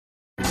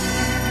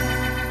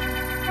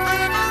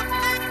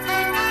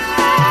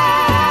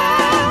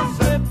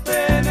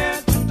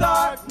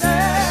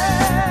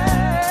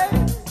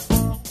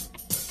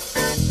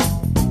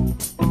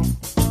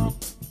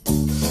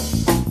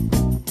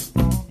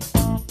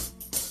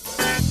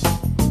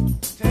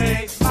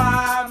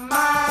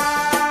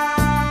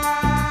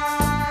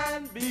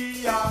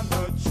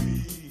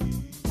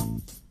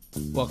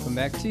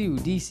welcome back to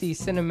DC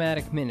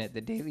Cinematic Minute, the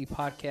daily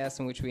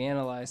podcast in which we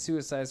analyze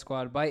Suicide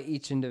Squad by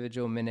each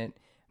individual minute.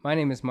 My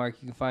name is Mark.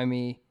 You can find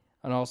me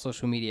on all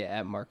social media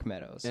at Mark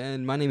Meadows.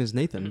 And my name is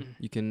Nathan.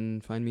 You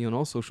can find me on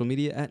all social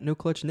media at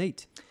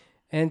NoClutchNate.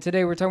 And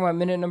today we're talking about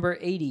minute number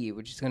 80,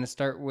 which is going to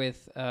start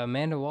with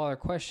Amanda Waller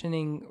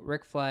questioning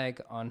Rick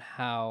Flag on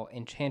how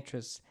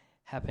Enchantress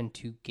happened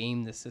to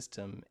game the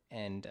system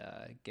and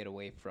get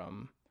away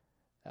from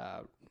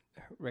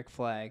Rick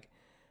Flag.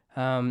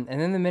 And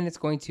then the minute's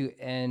going to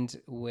end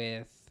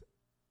with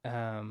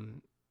Deadshot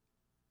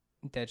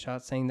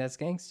saying that's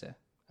gangsta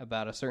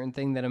about a certain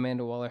thing that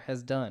Amanda Waller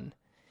has done.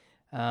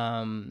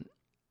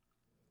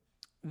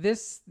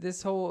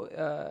 This whole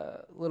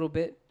little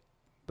bit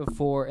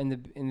before in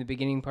the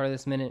beginning part of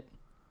this minute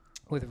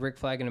with Rick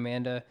Flag and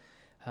Amanda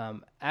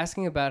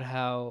asking about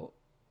how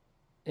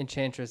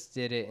Enchantress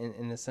did it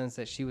in the sense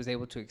that she was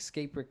able to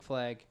escape Rick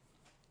Flag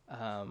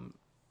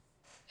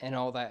and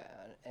all that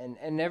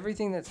and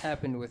everything that's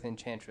happened with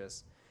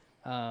Enchantress.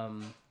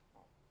 I'm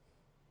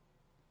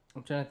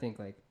trying to think,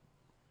 like,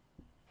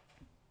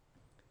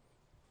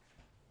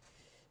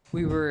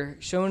 we were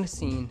shown a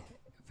scene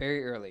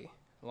very early,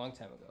 a long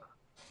time ago.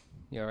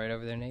 You all right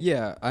over there, Nate?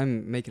 Yeah,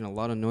 I'm making a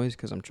lot of noise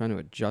because I'm trying to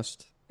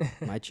adjust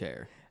my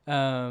chair.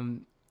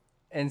 And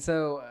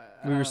so...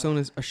 we were shown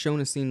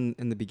a scene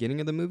in the beginning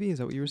of the movie? Is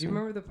that what you were do you saying?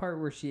 remember the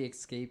part where she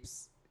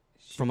escapes?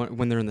 From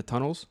when they're in the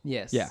tunnels?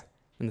 Yes. Yeah,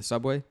 in the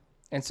subway?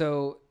 And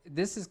so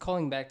this is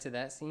calling back to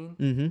that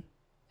scene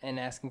and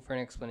asking for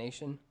an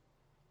explanation.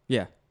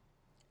 Yeah.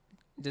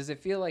 Does it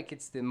feel like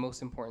it's the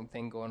most important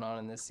thing going on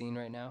in this scene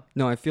right now?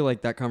 No, I feel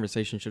like that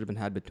conversation should have been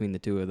had between the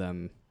two of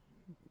them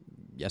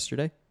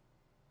yesterday.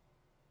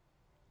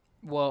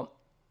 Well,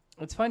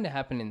 it's fine to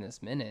happen in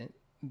this minute,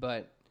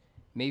 but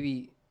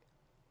maybe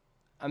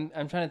I'm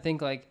trying to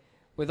think, like,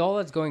 with all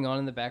that's going on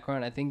in the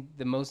background, I think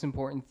the most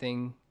important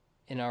thing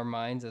in our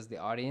minds as the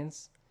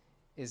audience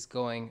is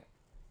going,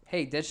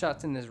 hey,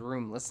 Deadshot's in this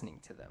room listening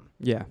to them.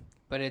 Yeah.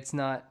 But it's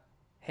not,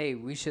 hey,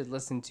 we should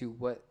listen to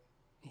what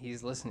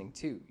he's listening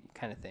to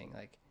kind of thing.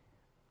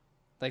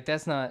 Like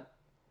that's not,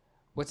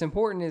 what's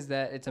important is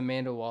that it's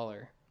Amanda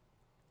Waller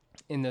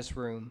in this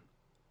room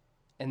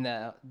and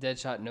that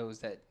Deadshot knows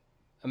that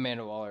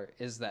Amanda Waller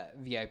is that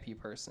VIP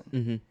person.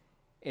 Mm-hmm.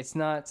 It's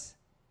not,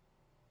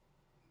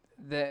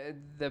 the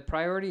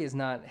priority is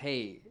not,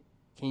 hey,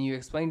 can you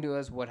explain to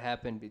us what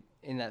happened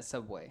in that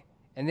subway?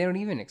 And they don't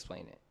even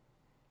explain it.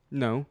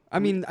 No. I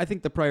mean, I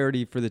think the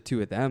priority for the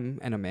two of them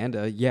and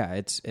Amanda, yeah,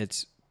 it's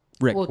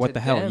Rick, Well, what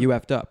the hell? them. You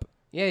effed up.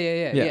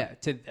 Yeah.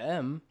 To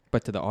them.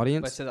 But to the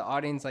audience? But to the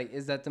audience, like,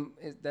 is that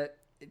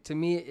to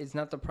me, it's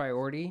not the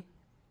priority.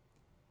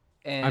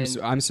 And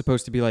I'm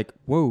supposed to be like,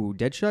 whoa,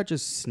 Deadshot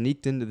just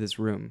sneaked into this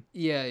room.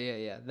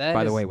 Yeah.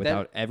 By the way,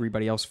 without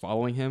everybody else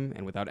following him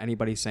and without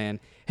anybody saying,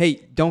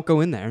 hey, don't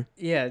go in there.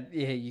 Yeah,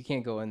 you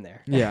can't go in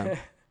there. Yeah.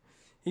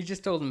 He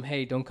just told him,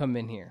 hey, don't come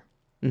in here.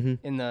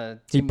 Mm-hmm.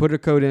 He put a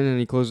code in and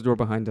he closed the door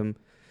behind him.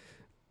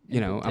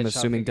 I'm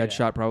assuming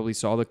Deadshot probably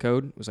saw the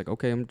code. Was like,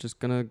 okay, I'm just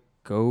going to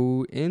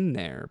go in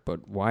there.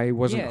 But why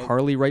wasn't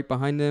Harley right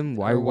behind him?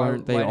 Why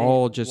weren't they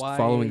all just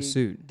following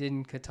suit?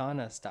 Didn't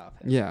Katana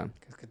stop him? Yeah.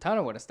 Because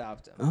Katana would have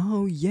stopped him.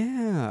 Oh,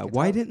 yeah.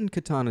 Why didn't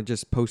Katana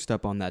just post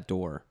up on that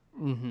door?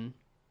 I don't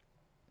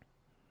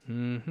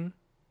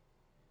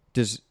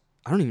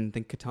even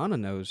think Katana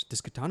knows. Does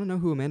Katana know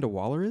who Amanda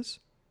Waller is?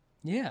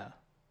 Yeah.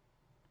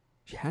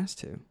 She has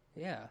to.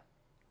 Yeah.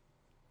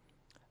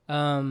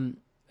 And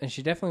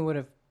she definitely would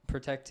have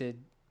protected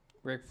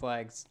Rick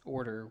Flag's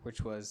order,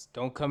 which was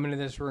don't come into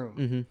this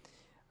room.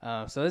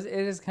 So it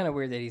is kind of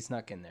weird that he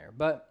snuck in there,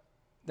 but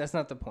that's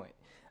not the point.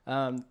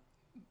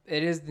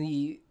 It is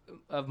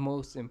of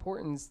most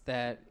importance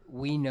that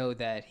we know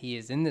that he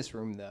is in this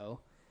room,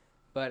 though.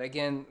 But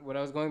again, what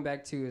I was going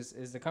back to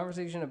is the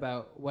conversation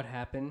about what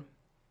happened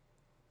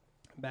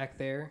back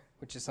there,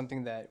 which is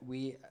something that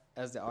we,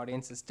 as the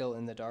audience, is still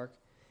in the dark.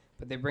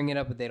 But they bring it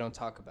up, but they don't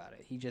talk about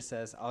it. He just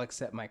says, I'll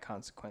accept my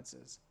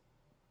consequences.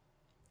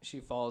 She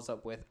follows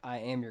up with, I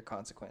am your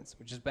consequence,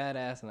 which is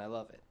badass, and I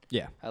love it.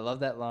 Yeah. I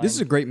love that line. This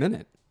is a great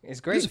minute. It's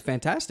great. This is a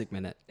fantastic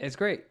minute. It's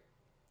great.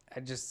 I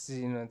just,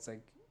 it's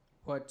like,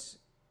 put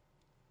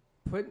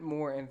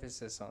more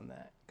emphasis on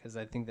that, because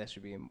I think that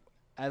should be,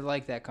 I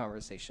like that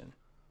conversation.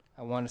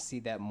 I want to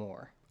see that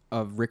more.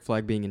 Of Rick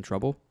Flag being in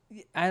trouble?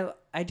 I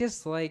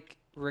just like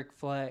Rick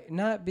Flag,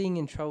 not being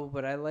in trouble,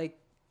 but I like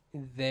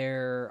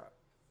their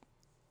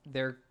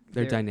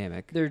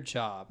dynamic, their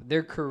job,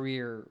 their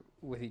career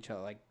with each other.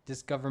 Like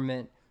this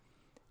government,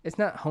 it's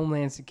not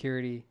Homeland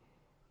Security,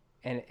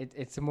 and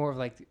it's more of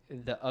like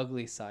the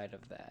ugly side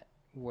of that,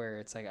 where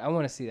it's like I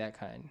want to see that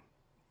kind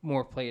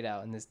more played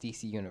out in this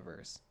DC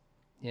universe.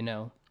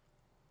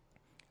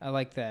 I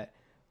like that.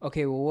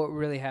 Okay, well, what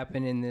really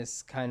happened in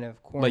this kind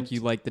of quarantine? Like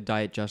you like the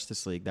Diet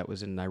Justice League that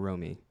was in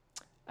Nairobi.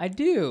 I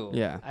do.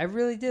 Yeah. I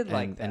really did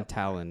like that. And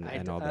Talon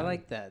and all that. I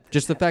like that.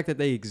 Just the fact that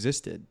they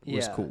existed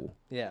was cool.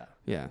 Yeah.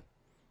 Yeah.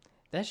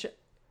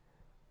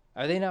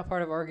 Are they not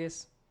part of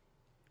Argus?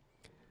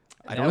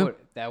 I don't know.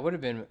 That would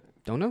have been.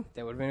 Don't know.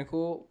 That would have been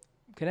cool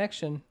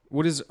connection.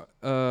 What does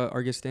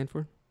Argus stand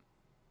for?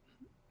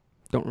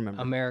 Don't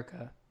remember.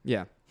 America.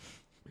 Yeah.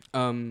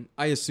 I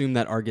assume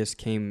that Argus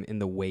came in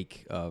the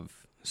wake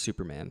of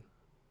Superman.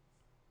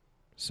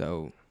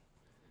 So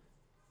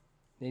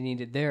they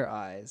needed their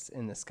eyes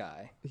in the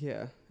sky.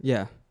 Yeah.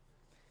 Yeah.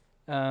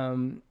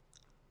 But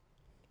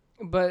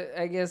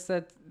I guess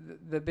that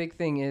the big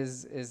thing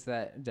is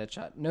that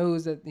Deadshot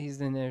knows that he's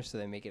in there, so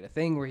they make it a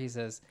thing where he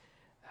says,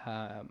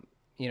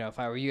 if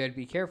I were you, I'd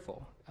be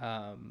careful.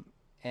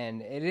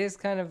 And it is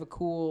kind of a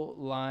cool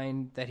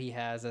line that he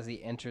has as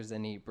he enters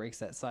and he breaks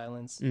that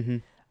silence. Mm-hmm.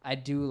 I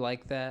do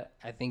like that.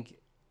 I think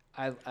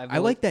I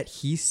like that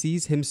he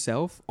sees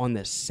himself on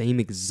the same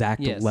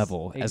exact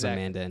level as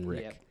Amanda and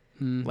Rick. Yep.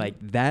 Mm-hmm. Like,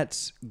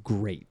 that's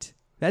great.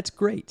 That's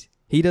great.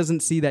 He doesn't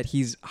see that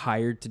he's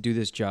hired to do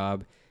this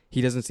job. He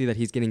doesn't see that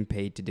he's getting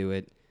paid to do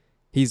it.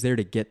 He's there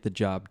to get the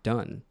job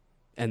done.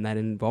 And that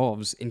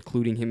involves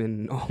including him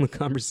in all the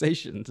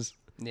conversations.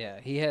 Yeah,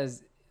 he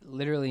has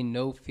literally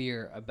no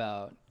fear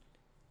about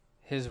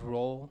his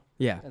role.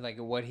 Yeah. Like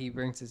what he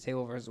brings to the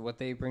table versus what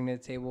they bring to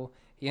the table.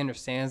 He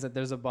understands that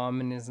there's a bomb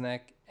in his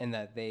neck and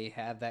that they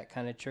have that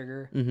kind of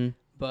trigger. Mm-hmm.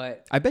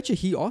 But I bet you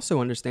he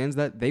also understands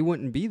that they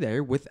wouldn't be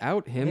there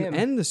without him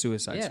and the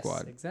Suicide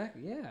Squad.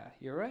 Exactly. Yeah,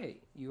 you're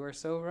right. You are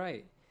so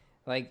right.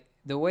 Like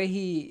the way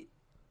he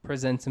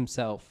presents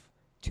himself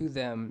to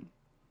them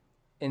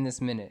in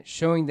this minute,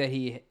 showing that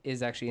he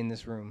is actually in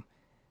this room.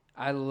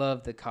 I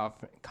love the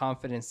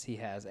confidence he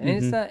has, and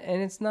it's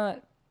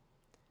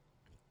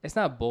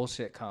not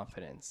bullshit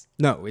confidence.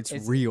 No, it's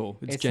real.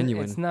 It's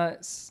genuine. It's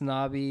not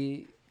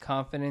snobby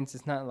confidence.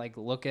 It's not like,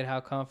 look at how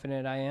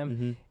confident I am.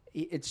 Mm-hmm.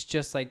 It's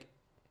just like,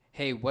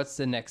 hey, what's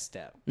the next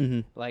step?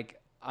 Mm-hmm. Like,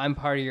 I'm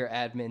part of your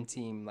admin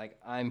team. Like,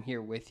 I'm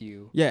here with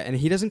you. Yeah, and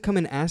he doesn't come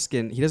in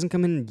asking. He doesn't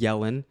come in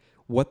yelling,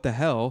 what the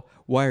hell?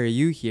 Why are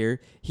you here?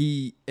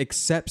 He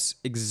accepts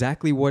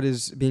exactly what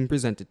is being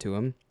presented to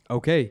him.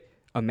 Okay,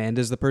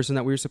 Amanda's the person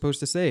that we were supposed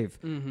to save.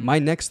 Mm-hmm. My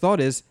next thought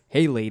is,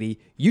 hey, lady,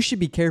 you should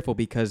be careful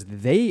because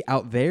they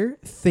out there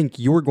think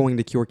you're going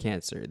to cure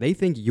cancer. They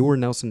think you're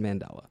Nelson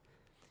Mandela.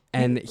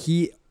 And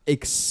he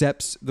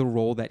accepts the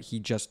role that he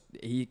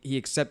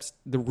accepts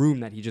the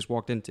room that he just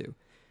walked into.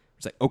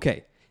 It's like,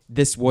 okay,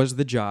 this was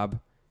the job.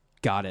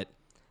 Got it.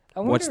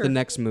 What's the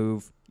next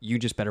move? You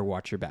just better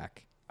watch your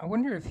back. I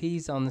wonder if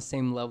he's on the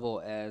same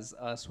level as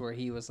us where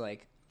he was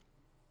like,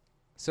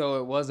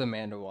 so it was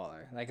Amanda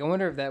Waller. Like, I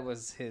wonder if that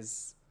was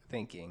his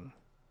thinking.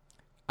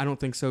 I don't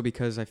think so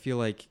because I feel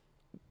like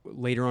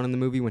later on in the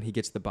movie when he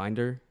gets the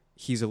binder,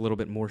 he's a little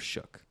bit more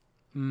shook.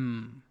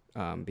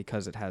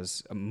 Because it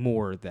has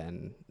more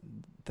than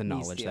the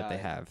knowledge that they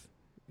have.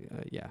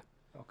 Yeah.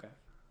 Okay.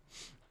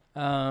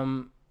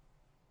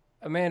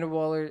 Amanda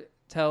Waller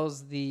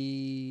tells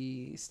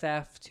the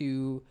staff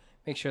to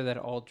make sure that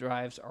all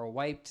drives are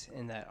wiped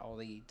and that all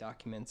the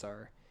documents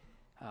are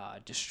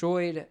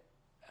destroyed.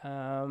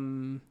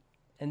 And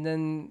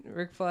then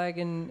Rick Flag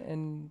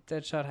and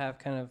Deadshot have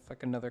kind of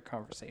like another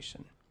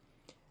conversation.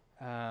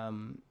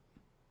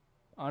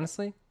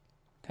 Honestly,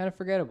 kind of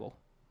forgettable,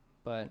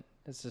 but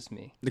it's just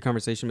me. The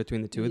conversation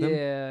between the two of them?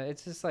 Yeah,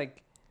 it's just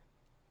like,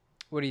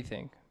 what do you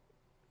think?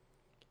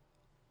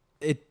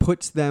 It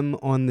puts them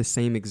on the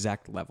same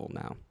exact level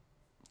now.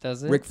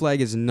 Does it? Rick Flag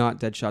is not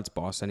Deadshot's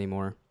boss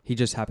anymore. He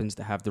just happens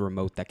to have the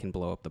remote that can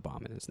blow up the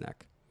bomb in his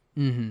neck.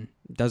 Mm-hmm.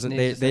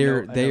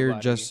 They're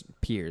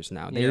just peers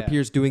now. They are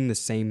peers doing the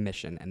same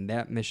mission, and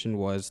that mission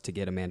was to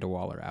get Amanda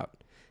Waller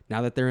out.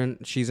 Now that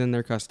she's in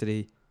their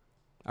custody.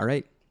 All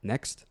right,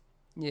 next.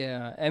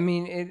 Yeah, I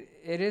mean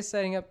it is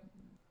setting up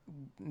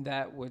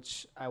that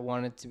which I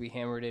wanted to be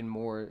hammered in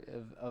more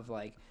of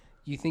like,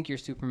 you think you're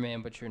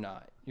Superman, but you're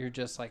not. You're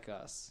just like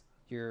us.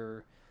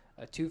 You're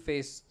a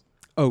two-faced.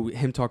 Oh,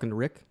 him talking to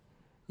Rick?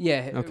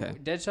 Yeah. Okay.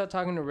 Deadshot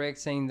talking to Rick,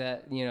 saying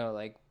that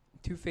like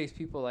two-faced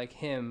people like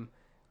him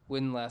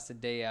wouldn't last a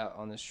day out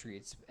on the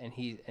streets, and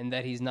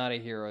that he's not a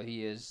hero.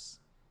 He's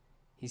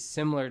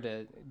similar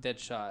to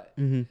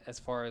Deadshot as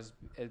far as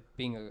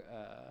being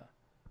a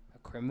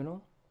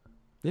criminal.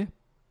 Yeah.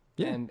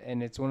 Yeah.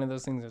 And it's one of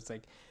those things that's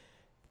like,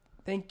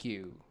 thank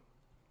you.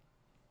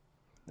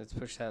 Let's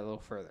push that a little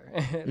further.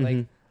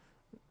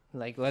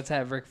 Like let's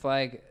have Rick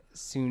Flag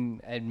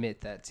soon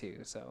admit that too.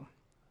 So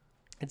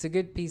it's a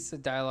good piece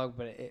of dialogue,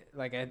 but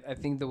I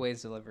think the way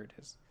it's delivered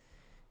is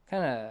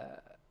kind of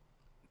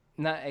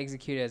not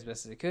executed as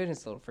best as it could.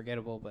 It's a little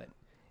forgettable, but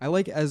I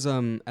like as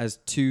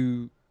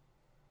two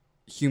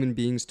human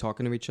beings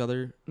talking to each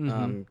other,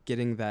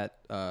 getting that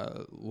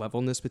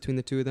levelness between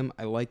the two of them.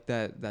 I like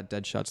that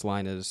Deadshot's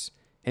line is,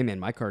 "Hey man,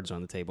 my card's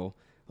on the table.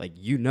 Like,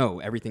 you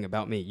know everything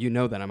about me. You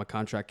know that I'm a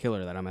contract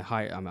killer, that I'm a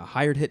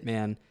hired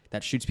hitman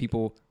that shoots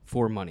people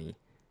for money.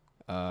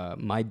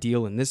 My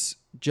deal in this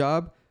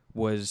job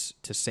was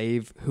to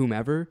save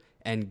whomever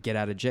and get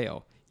out of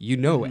jail. You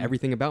know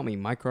everything about me.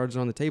 My card's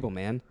on the table,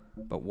 man.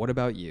 But what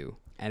about you?"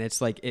 And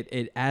it's like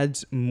it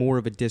adds more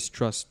of a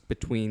distrust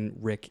between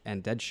Rick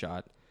and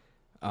Deadshot.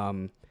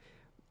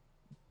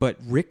 But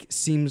Rick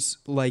seems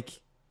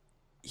like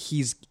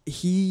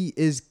he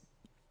is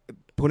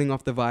putting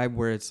off the vibe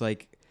where it's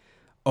like,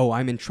 oh,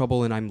 I'm in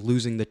trouble and I'm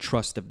losing the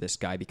trust of this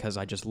guy because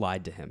I just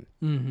lied to him.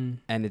 Mm-hmm.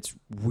 And it's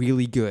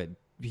really good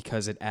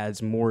because it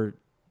adds more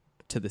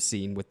to the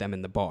scene with them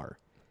in the bar.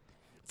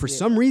 For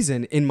some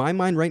reason, in my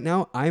mind right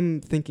now,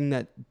 I'm thinking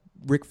that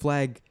Rick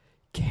Flag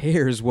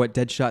cares what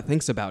Deadshot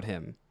thinks about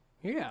him.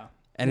 Yeah.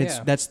 And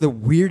that's the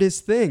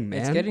weirdest thing,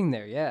 man. It's getting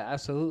there. Yeah,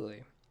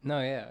 absolutely. No,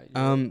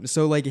 yeah.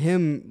 So like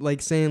him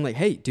like saying like,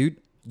 hey, dude,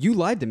 you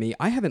lied to me.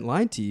 I haven't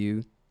lied to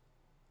you.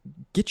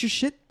 Get your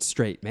shit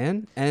straight,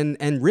 man.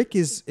 And Rick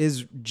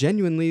is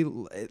genuinely,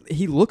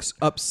 he looks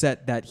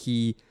upset that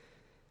he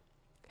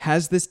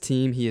has this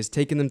team. He has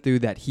taken them through,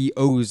 that he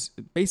owes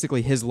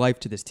basically his life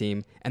to this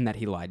team, and that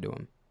he lied to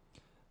him.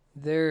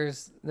 There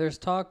was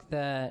talk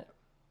that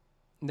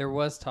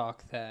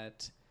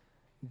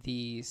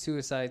the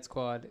Suicide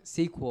Squad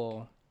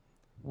sequel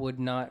would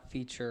not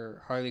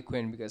feature Harley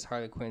Quinn because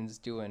Harley Quinn's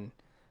doing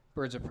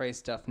Birds of Prey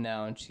stuff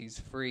now, and she's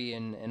free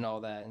and all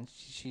that, and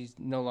she's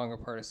no longer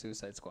part of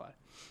Suicide Squad.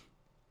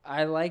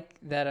 I like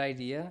that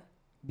idea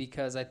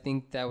because I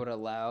think that would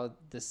allow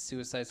the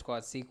Suicide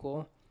Squad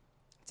sequel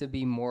to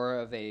be more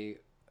of a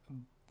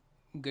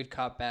good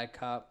cop, bad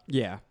cop.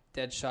 Yeah.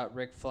 Deadshot,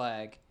 Rick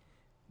Flag.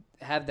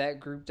 Have that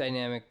group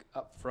dynamic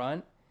up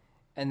front,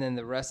 and then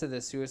the rest of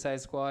the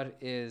Suicide Squad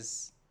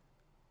is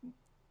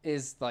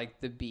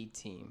like the B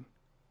team.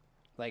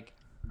 Like,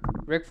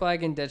 Rick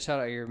Flag and Deadshot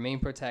are your main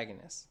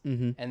protagonists.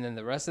 Mm-hmm. And then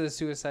the rest of the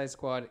Suicide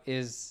Squad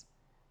is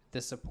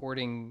the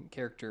supporting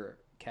character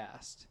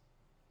cast.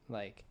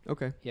 Like,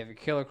 okay, you have your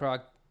Killer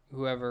Croc,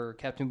 whoever,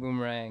 Captain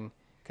Boomerang,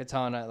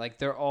 Katana. Like,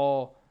 they're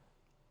all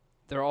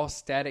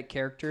static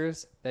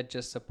characters that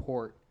just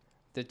support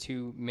the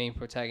two main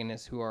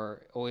protagonists who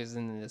are always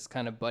in this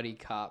kind of buddy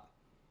cop,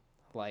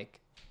 like,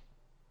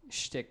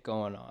 shtick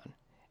going on.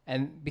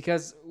 And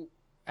because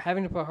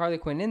having to put Harley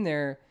Quinn in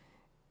there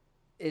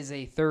is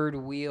a third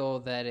wheel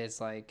that is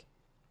like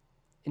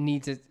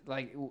needs it.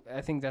 Like,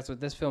 I think that's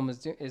what this film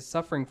is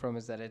suffering from,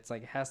 is that it's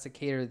like it has to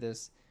cater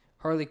this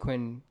Harley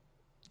Quinn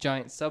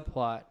giant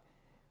subplot.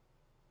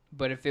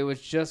 But if it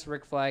was just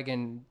Rick Flag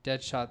and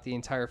Deadshot the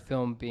entire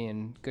film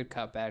being good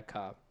cop, bad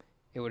cop,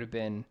 it would have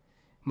been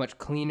much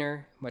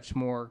cleaner, much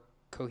more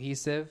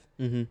cohesive,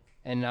 mm-hmm.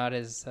 and not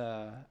as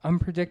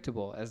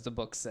unpredictable as the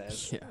book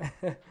says.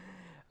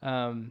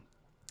 Yeah.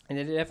 And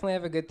they definitely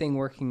have a good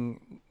thing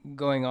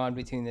going on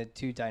between the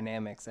two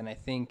dynamics. And I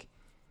think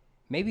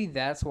maybe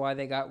that's why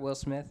they got Will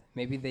Smith.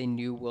 Maybe they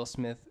knew Will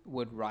Smith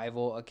would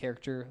rival a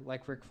character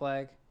like Rick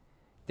Flag.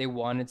 They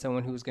wanted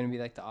someone who was going to be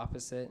like the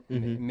opposite.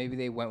 Mm-hmm. Maybe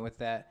they went with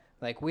that.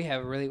 Like, we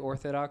have a really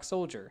orthodox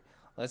soldier.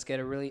 Let's get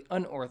a really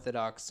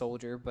unorthodox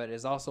soldier, but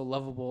is also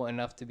lovable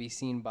enough to be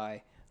seen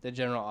by the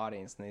general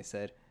audience. And they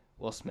said,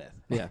 Will Smith.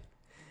 Yeah.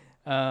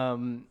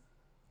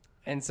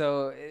 And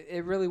so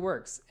it really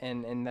works.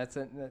 And that's,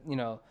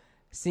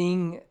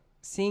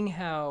 seeing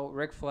how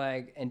Rick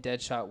Flag and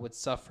Deadshot would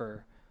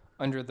suffer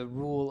under the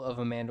rule of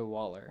Amanda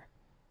Waller.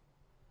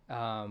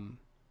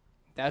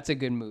 That's a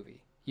good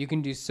movie. You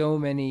can do so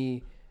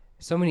many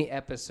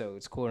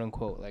episodes, quote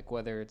unquote, like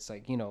whether it's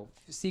like,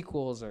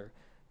 sequels or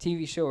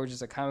TV show or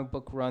just a comic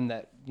book run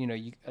that,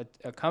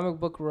 a comic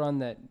book run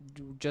that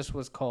just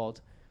was called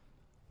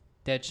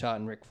Deadshot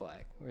and Rick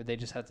Flag, where they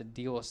just have to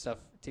deal with stuff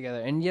together.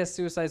 And yes,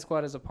 Suicide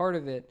Squad is a part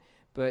of it,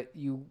 but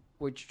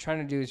what you're trying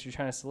to do is you're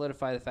trying to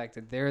solidify the fact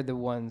that they're the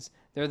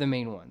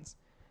main ones.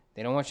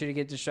 They don't want you to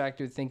get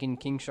distracted thinking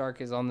King Shark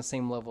is on the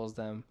same level as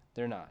them.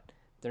 They're not.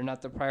 They're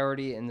not the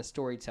priority in the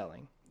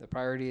storytelling. The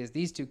priority is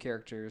these two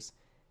characters,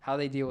 how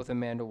they deal with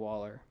Amanda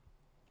Waller.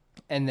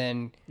 And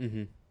then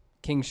mm-hmm.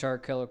 King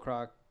Shark, Killer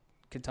Croc,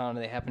 Katana,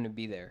 they happen to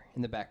be there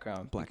in the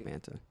background. Black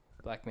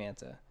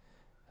Manta.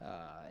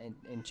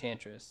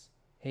 Enchantress,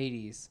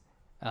 Hades.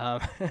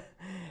 And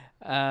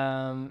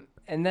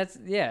that's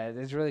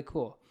really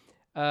cool.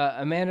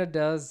 Amanda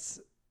does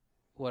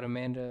what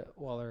Amanda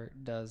Waller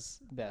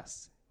does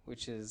best,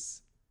 which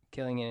is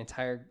killing an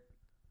entire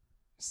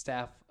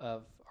staff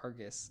of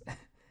Argus,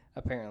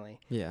 apparently.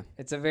 Yeah.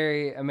 It's a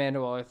very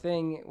Amanda Waller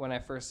thing. When I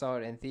first saw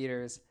it in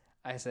theaters,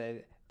 I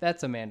said,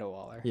 that's Amanda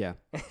Waller. Yeah.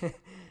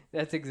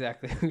 That's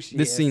exactly who she is.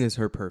 This scene is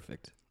her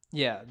perfect.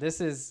 Yeah,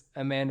 this is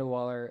Amanda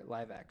Waller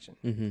live action.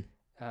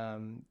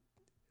 Mm-hmm.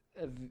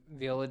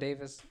 Viola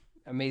Davis,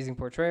 amazing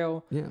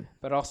portrayal. Yeah.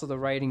 But also the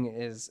writing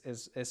is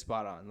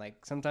spot on.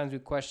 Like, sometimes we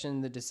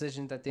question the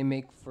decisions that they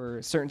make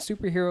for certain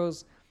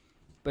superheroes,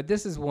 but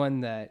this is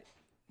one that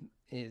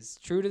is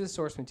true to the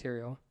source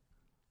material,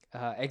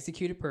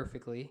 executed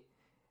perfectly,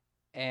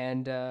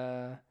 and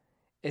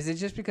is it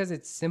just because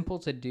it's simple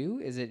to do?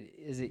 Is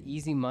it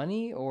easy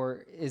money,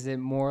 or is it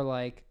more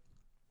like,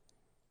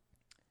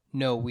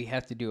 no, we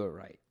have to do it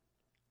right?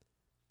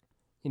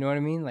 You know what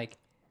I mean? Like,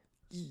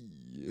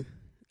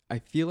 I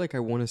feel like I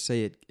want to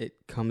say it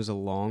comes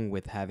along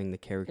with having the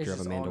character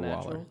of Amanda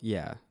Waller.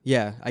 Yeah.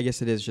 Yeah, I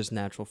guess it is just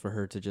natural for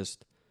her to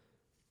just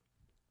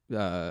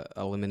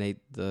eliminate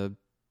the,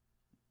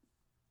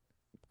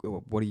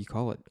 what do you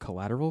call it?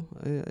 Collateral,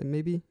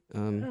 maybe? I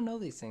don't know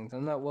these things.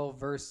 I'm not well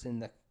versed in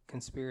the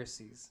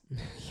conspiracies.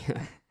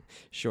 Yeah,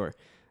 sure.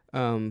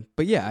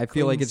 But yeah, I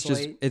feel like it's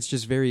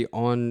just very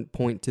on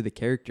point to the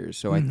characters.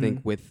 So I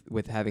think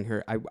with having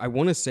her, I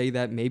want to say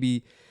that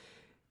maybe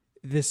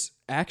this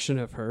action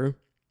of her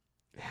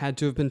had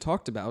to have been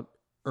talked about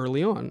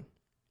early on.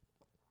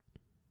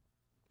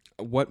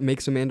 What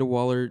makes Amanda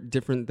Waller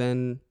different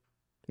than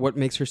what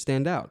makes her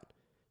stand out?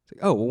 It's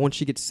like, oh, well, once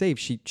she gets saved,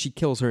 she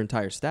kills her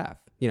entire staff.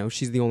 You know,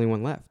 she's the only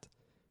one left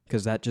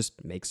because that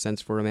just makes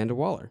sense for Amanda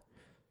Waller.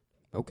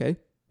 Okay,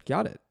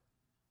 got it.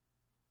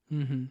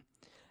 Mm-hmm.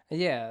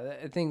 Yeah,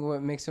 I think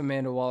what makes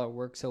Amanda Waller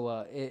work so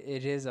well,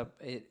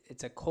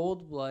 it's a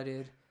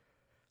cold-blooded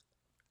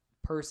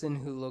person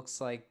who looks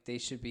like they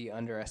should be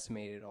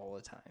underestimated all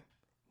the time.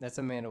 That's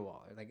Amanda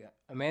Waller. Like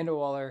Amanda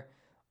Waller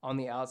on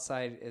the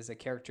outside is a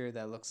character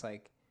that looks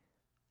like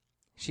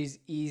she's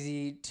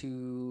easy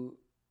to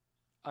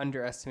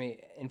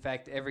underestimate. In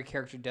fact, every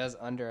character does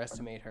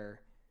underestimate her.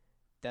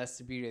 That's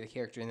the beauty of the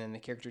character. And then the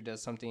character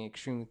does something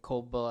extremely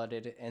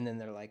cold-blooded, and then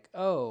they're like,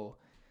 oh,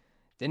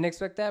 didn't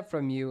expect that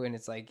from you. And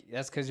it's like,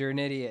 that's because you're an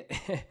idiot.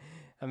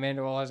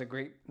 Amanda Waller is a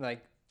great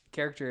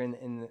character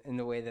in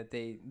the way that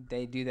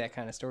they do that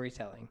kind of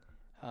storytelling.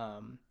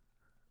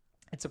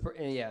 It's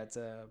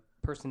a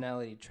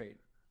personality trait,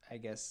 I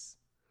guess,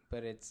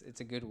 but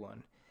it's a good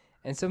one.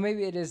 And so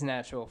maybe it is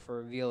natural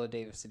for Viola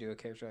Davis to do a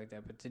character like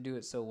that, but to do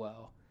it so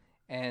well.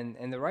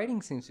 And the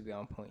writing seems to be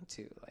on point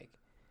too. Like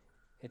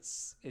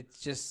it's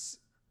just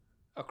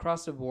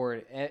across the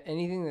board.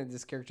 Anything that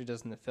this character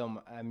does in the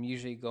film, I'm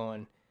usually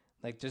going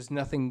like there's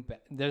nothing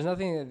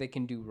that they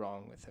can do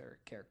wrong with her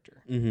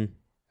character. Mm-hmm.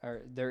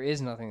 Or there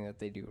is nothing that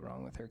they do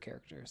wrong with her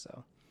character.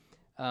 So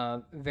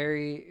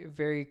very,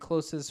 very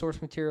close to the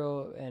source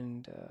material,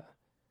 and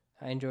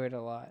I enjoy it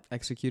a lot.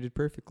 Executed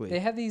perfectly. They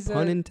have these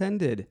pun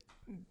intended.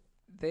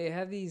 They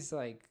have these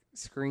like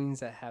screens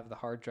that have the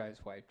hard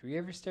drives wiped. Were you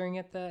ever staring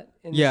at that?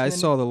 Yeah, I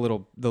saw the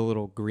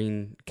little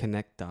green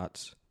connect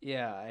dots.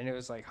 Yeah, and it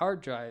was like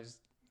hard drives.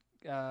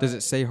 Does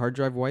it say hard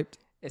drive wiped?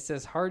 It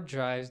says hard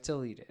drives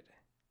deleted,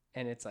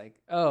 and it's like,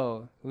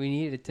 oh, we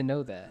needed to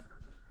know that.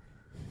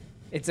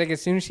 It's like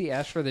as soon as she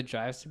asks for the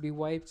drives to be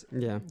wiped,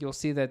 yeah, you'll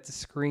see that the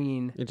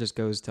screen. It just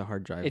goes to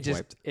hard drive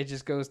wiped. It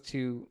just goes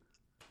to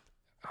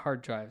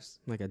hard drives.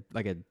 Like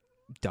a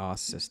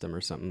DOS system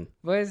or something.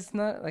 But it's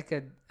not like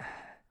a.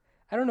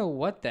 I don't know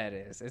what that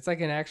is. It's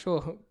like an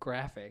actual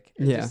graphic.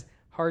 It's just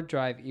hard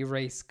drive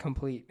erase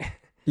complete.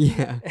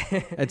 Yeah,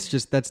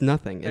 that's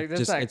nothing.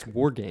 It's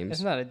war games.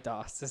 It's not a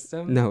DOS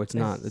system. No, it's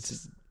not.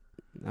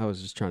 I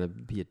was just trying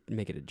to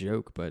make it a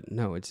joke, but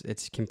no,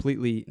 it's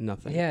completely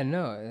nothing. Yeah,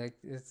 no,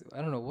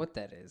 I don't know what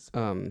that is.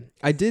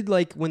 I did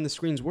like when the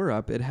screens were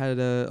up. It had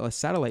a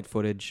satellite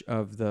footage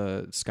of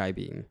the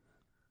Skybeam.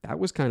 That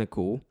was kind of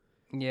cool.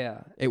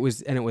 Yeah, it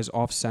was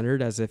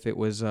off-centered as if it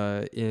was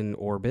in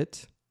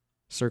orbit,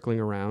 circling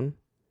around,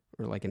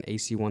 or like an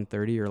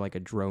AC-130 or like a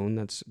drone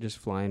that's just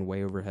flying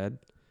way overhead.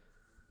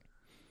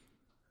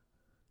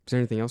 Is there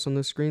anything else on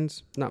those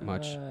screens? Not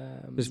much.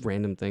 Just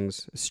random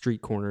things.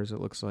 Street corners, it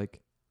looks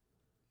like.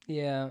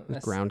 Yeah.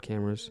 With ground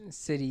cameras.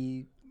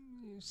 City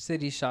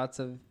shots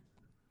of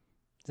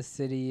the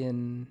city,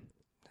 and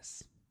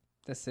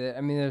that's it.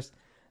 I mean,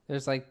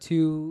 there's like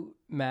two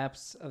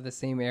maps of the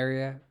same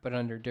area, but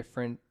under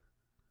different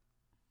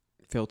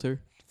filters.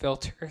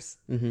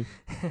 Mm-hmm.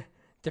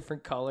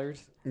 Different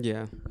colors.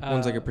 Yeah.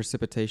 One's like a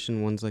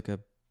precipitation, one's like a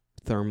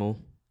thermal.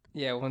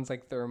 Yeah, one's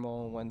like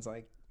thermal, and one's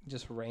like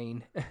just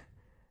rain.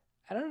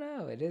 I don't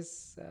know. It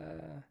is.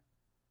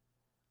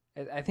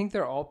 I think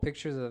they're all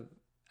pictures of.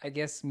 I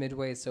guess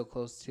Midway is so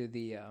close to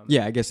the.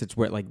 Yeah, I guess it's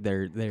where like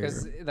they're.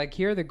 Because like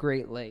here are the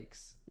Great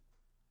Lakes,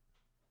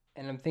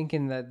 and I'm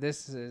thinking that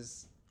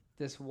this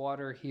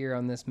water here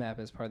on this map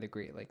is part of the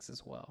Great Lakes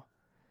as well.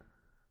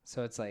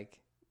 So it's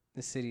like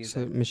the city is. So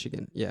like,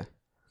 Michigan, yeah.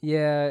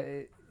 Yeah.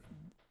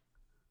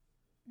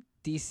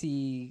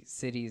 DC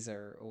cities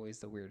are always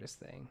the weirdest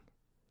thing,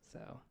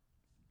 so.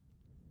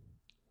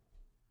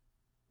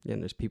 Yeah,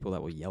 and there's people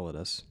that will yell at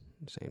us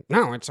saying,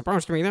 "No, it's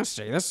supposed to be this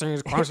city. This city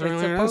is closer to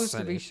this city. It's supposed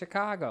to be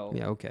Chicago."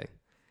 Yeah, okay.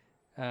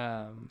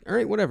 All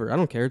right, whatever. I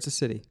don't care. It's a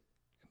city.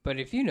 But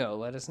if you know,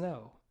 let us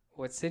know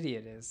what city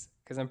it is,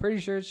 because I'm pretty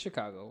sure it's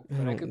Chicago.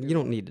 But you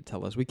don't need to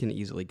tell us. We can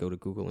easily go to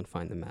Google and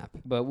find the map.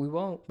 But we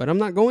won't. But I'm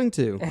not going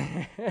to.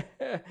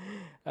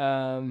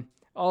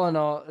 All in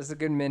all, it's a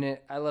good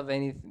minute. I love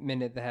any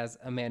minute that has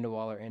Amanda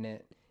Waller in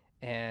it.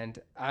 And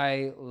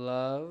I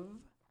love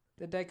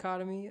the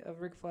dichotomy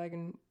of Rick Flag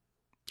and...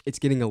 It's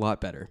getting a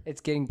lot better.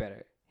 It's getting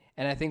better.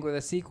 And I think with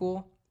a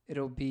sequel,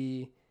 it'll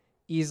be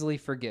easily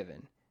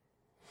forgiven.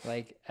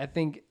 Like, I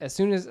think as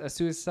soon as a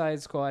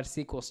Suicide Squad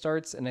sequel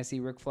starts and I see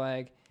Rick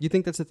Flag... You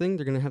think that's the thing?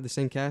 They're going to have the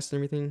same cast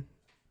and everything?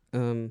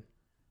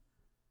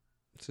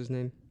 What's his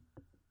name?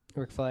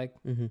 Rick Flag?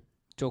 Mm-hmm.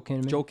 Joel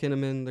Kinnaman. Joel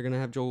Kinnaman. They're gonna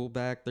have Joel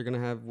back. They're gonna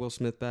have Will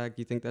Smith back.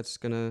 Do you think that's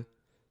gonna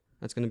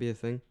be a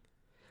thing?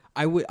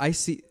 I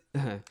see.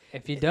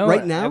 If you don't,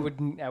 right now,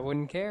 I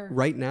wouldn't care.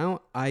 Right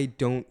now, I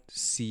don't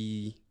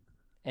see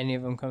Any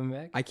of them coming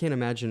back? I can't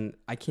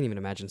even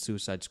imagine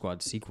Suicide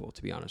Squad sequel,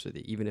 to be honest with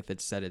you. Even if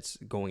it's said it's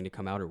going to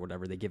come out or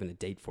whatever, they're given a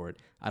date for it.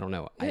 I don't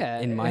know. Yeah,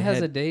 it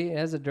has a date, it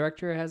has a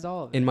director, it has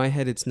all of it. In my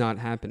head, it's not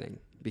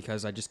happening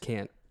because I just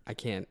can't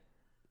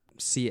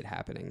see it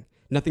happening.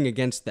 Nothing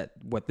against that,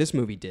 what this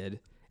movie did.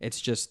 It's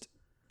just,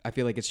 I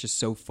feel like it's just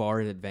so far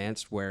in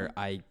advance where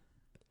I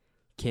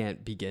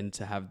can't begin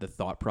to have the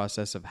thought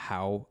process of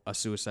how a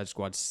Suicide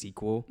Squad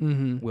sequel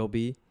will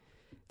be,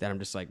 that I'm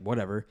just like,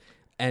 whatever.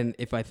 And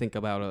if I think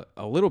about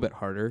a little bit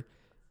harder,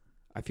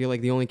 I feel like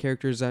the only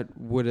characters that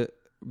would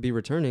be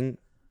returning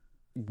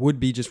would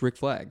be just Rick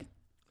Flag.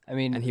 I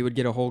mean, and he would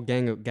get a whole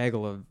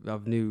gaggle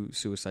of new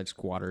Suicide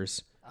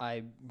Squatters.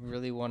 I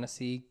really want to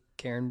see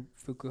Karen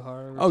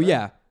Fukuhara return. Oh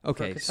yeah,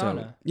 okay,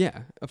 so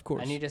yeah, of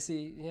course. I need to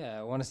see. Yeah,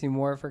 I want to see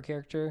more of her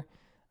character.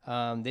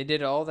 They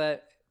did all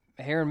that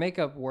hair and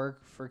makeup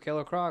work for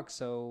Killer Croc,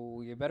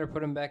 so you better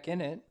put him back in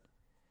it.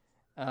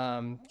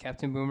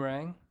 Captain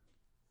Boomerang.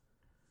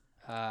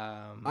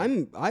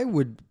 I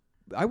would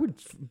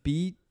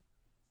be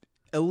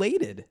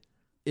elated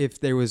if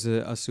there was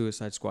a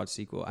Suicide Squad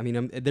sequel. I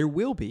mean, there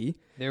will be.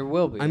 There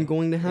will be. I'm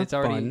going to have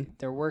fun.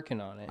 They're working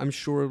on it. I'm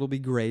sure it'll be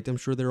great. I'm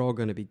sure they're all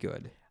going to be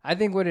good. I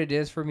think what it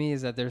is for me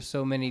is that there's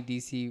so many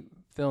DC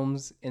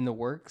films in the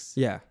works.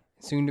 Yeah.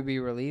 Soon to be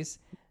released,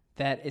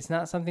 that it's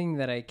not something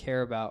that I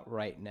care about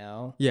right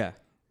now. Yeah.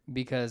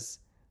 Because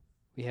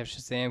we have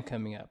Shazam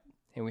coming up,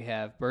 and we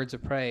have Birds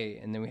of Prey,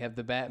 and then we have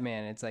the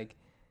Batman. It's like,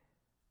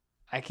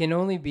 I can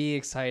only be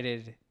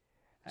excited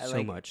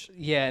so much.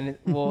 Yeah, and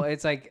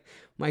it's like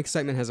my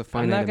excitement has a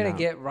finite amount. I'm not going to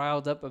get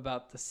riled up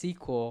about the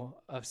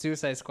sequel of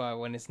Suicide Squad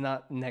when it's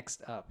not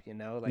next up, you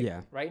know? Like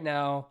right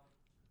now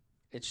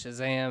it's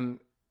Shazam,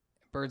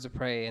 Birds of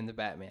Prey, and the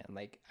Batman.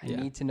 Like I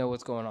need to know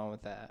what's going on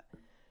with that.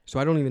 So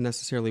I don't even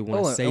necessarily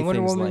want to say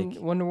things like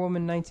Wonder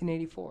Woman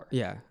 1984.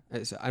 Yeah.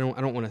 I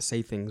don't want to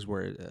say things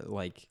where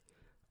like,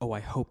 oh, I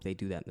hope they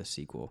do that in the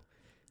sequel.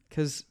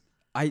 Cuz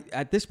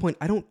at this point,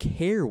 I don't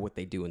care what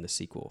they do in the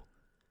sequel.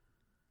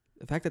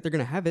 The fact that they're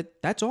going to have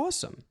it, that's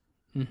awesome.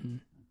 Mm-hmm.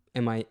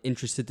 Am I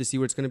interested to see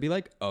what it's going to be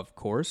like? Of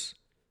course.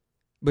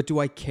 But do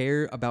I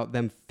care about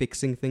them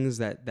fixing things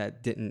that they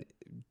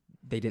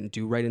didn't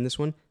do right in this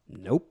one?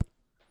 Nope.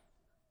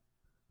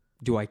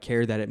 Do I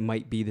care that it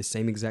might be the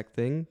same exact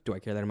thing? Do I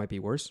care that it might be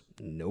worse?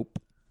 Nope.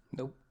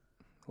 Nope.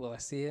 Will I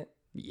see it?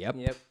 Yep.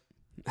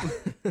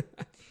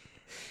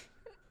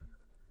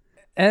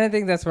 And I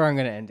think that's where I'm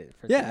going to end it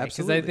for today.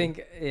 Absolutely. Because I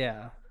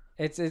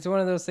think, it's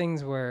one of those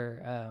things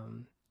where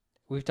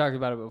we've talked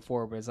about it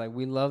before, but it's like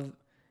we love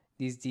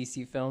these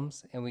DC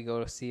films and we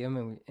go to see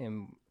them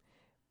and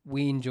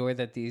we enjoy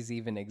that these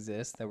even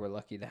exist, that we're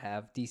lucky to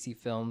have DC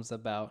films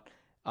about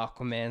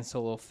Aquaman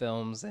solo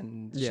films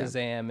and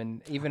Shazam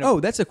and even...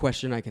 that's a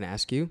question I can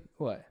ask you.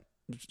 What?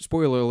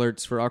 Spoiler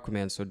alerts for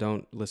Aquaman, so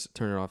don't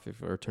turn it off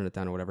or turn it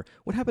down or whatever.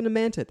 What happened to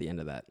Manta at the end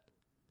of that?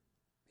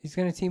 He's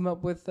going to team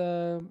up with...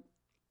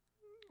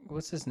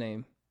 what's his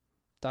name?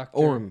 Dr.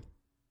 Orm.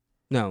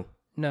 No.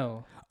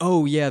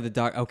 Oh yeah, the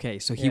doc. Okay,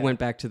 so he went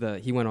back to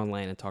he went on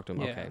land and talked to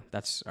him. Yeah. Okay,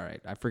 that's all right.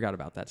 I forgot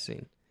about that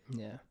scene.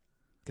 Yeah.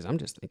 Because I'm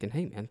just thinking,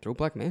 hey man, throw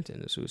Black Manta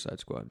into Suicide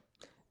Squad.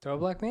 Throw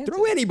Black Manta.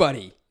 Throw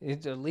anybody.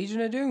 It's a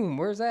Legion of Doom.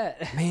 Where's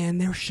that? Man,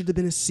 there should have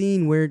been a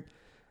scene where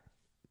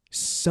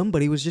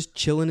somebody was just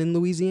chilling in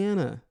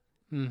Louisiana.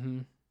 Mm-hmm.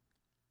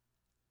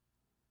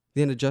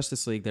 The end of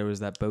Justice League, there was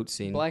that boat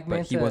scene, Black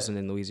Manta, but he wasn't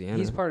in Louisiana.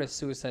 He's part of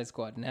Suicide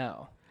Squad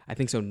now. I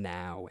think so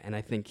now, and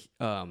I think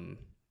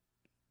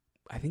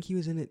he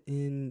was in it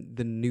in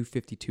the New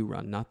 52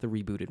 run, not the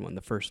rebooted one,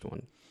 the first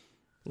one,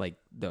 like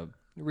the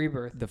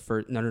Rebirth. The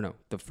first, no,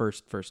 the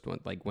first one,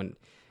 like when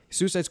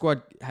Suicide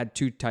Squad had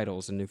 2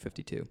 titles in New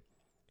 52.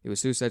 It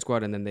was Suicide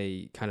Squad, and then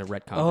they kind of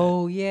retconned.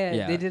 Oh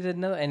yeah, they did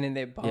another, and then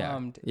they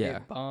bombed. Yeah.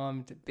 It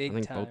bombed big time.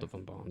 I think both of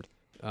them bombed.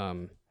 Oh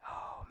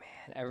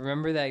man, I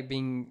remember that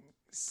being.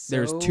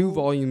 There's 2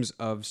 volumes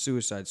of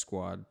Suicide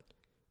Squad,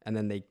 and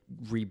then they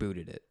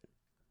rebooted it.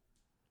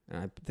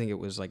 And I think it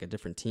was like a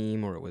different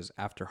team, or it was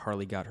after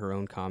Harley got her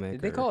own comic.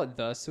 Did they call it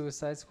The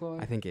Suicide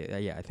Squad? I think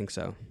I think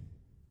so.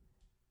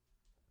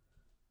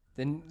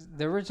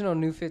 The original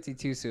New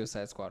 52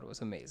 Suicide Squad was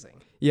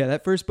amazing. Yeah,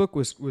 that first book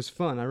was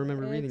fun. I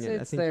remember reading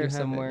it. I think there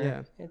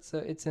somewhere.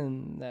 It's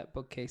in that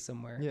bookcase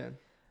somewhere. Yeah.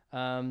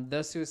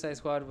 The Suicide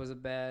Squad was a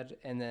bad,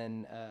 and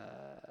then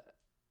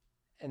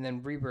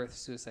Rebirth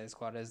Suicide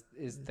Squad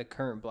is the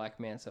current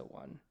Black Manta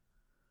one.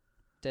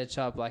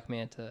 Deadshot, Black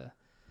Manta.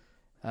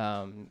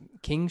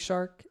 King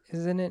Shark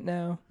is in it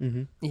now.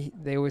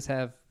 Mm-hmm. They always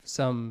have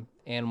some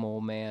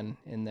Animal Man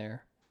in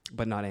there,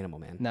 but not Animal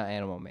Man. Not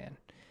Animal Man.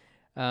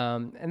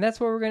 And that's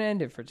where we're going to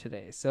end it for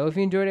today. So if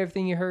you enjoyed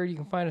everything you heard, you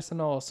can find us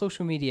on all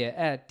social media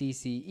at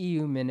DC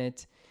EU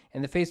Minute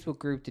and the Facebook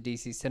group, the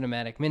DC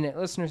Cinematic Minute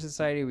Listener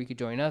Society, where you could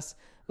join us,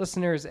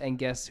 listeners and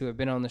guests who have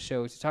been on the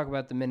show to talk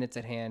about the minutes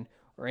at hand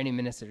or any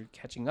minutes that you're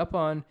catching up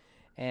on.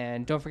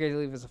 And don't forget to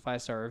leave us a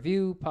 5-star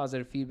review.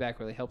 Positive feedback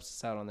really helps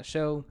us out on the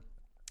show.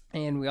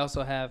 And we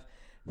also have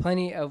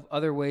plenty of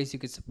other ways you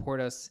could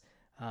support us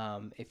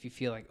if you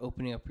feel like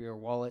opening up your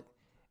wallet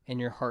and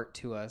your heart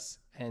to us,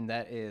 and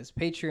that is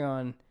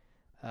Patreon,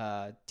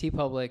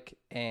 TeePublic,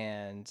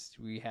 and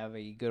we have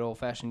a good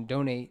old-fashioned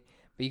donate.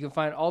 But you can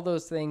find all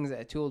those things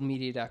at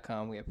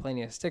tooledmedia.com. We have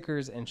plenty of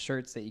stickers and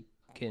shirts that you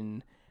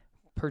can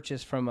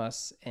purchase from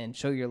us and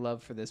show your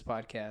love for this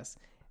podcast.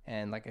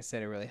 And like I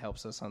said, it really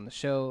helps us on the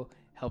show,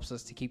 helps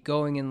us to keep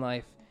going in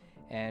life.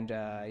 And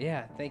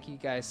thank you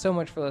guys so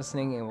much for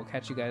listening, and we'll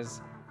catch you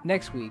guys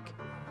next week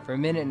for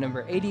minute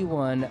number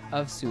 81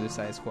 of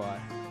Suicide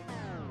Squad.